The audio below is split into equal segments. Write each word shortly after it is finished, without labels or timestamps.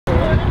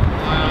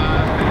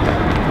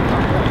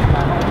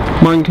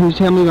Martin, can you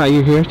tell me why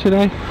you're here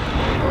today?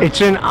 It's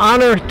an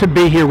honor to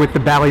be here with the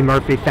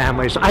Ballymurphy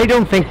families. I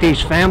don't think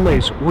these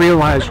families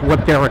realize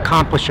what they're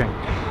accomplishing.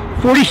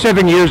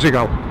 47 years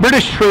ago,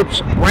 British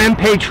troops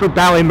rampaged through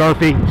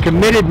Ballymurphy,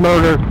 committed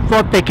murder,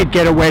 thought they could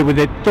get away with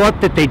it, thought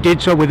that they did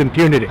so with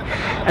impunity.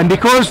 And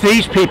because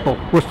these people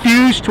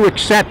refused to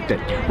accept it,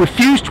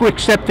 refused to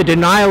accept the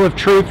denial of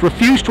truth,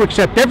 refused to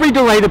accept every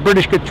delay the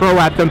British could throw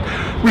at them,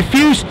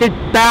 refused to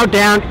bow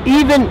down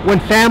even when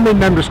family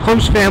members,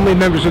 close family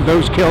members of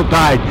those killed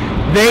died,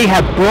 they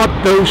have brought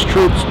those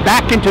troops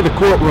back into the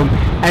courtroom,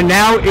 and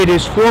now it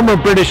is former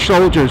British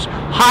soldiers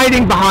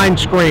hiding behind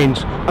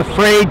screens,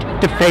 afraid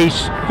to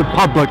face the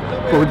public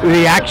for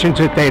the actions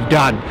that they've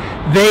done.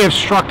 They have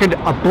struck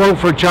a blow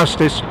for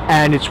justice,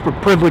 and it's a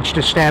privilege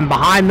to stand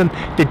behind them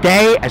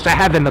today, as I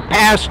have in the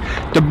past,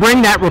 to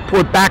bring that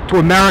report back to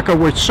America,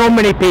 where so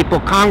many people,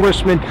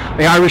 congressmen,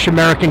 the Irish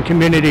American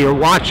community are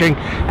watching,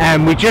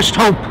 and we just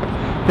hope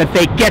that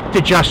they get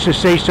the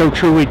justice they so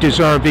truly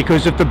deserve,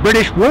 because if the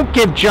British won't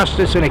give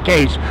justice in a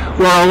case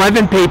where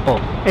 11 people,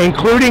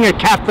 including a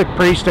Catholic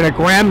priest and a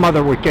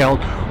grandmother, were killed,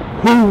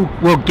 who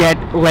will get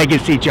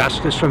legacy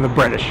justice from the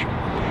British?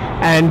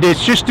 And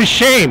it's just a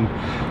shame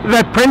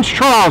that Prince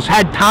Charles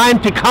had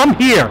time to come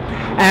here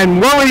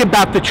and worry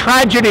about the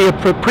tragedy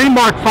of the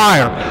Primark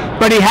fire,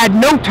 but he had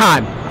no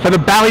time for the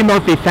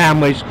Ballymurphy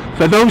families,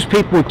 for those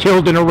people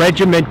killed in a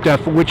regiment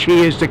for which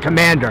he is the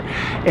commander.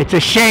 It's a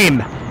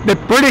shame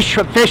that British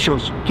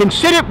officials can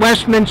sit at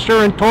Westminster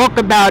and talk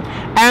about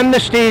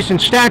amnesties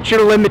and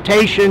statute of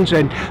limitations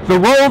and the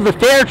role that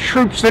their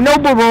troops, the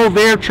noble role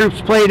their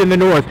troops played in the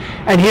North,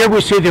 and here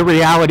we see the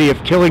reality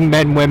of killing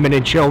men, women,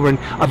 and children,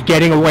 of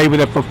getting away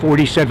with it for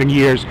 47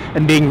 years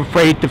and being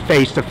afraid to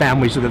face the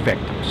families of the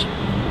victims.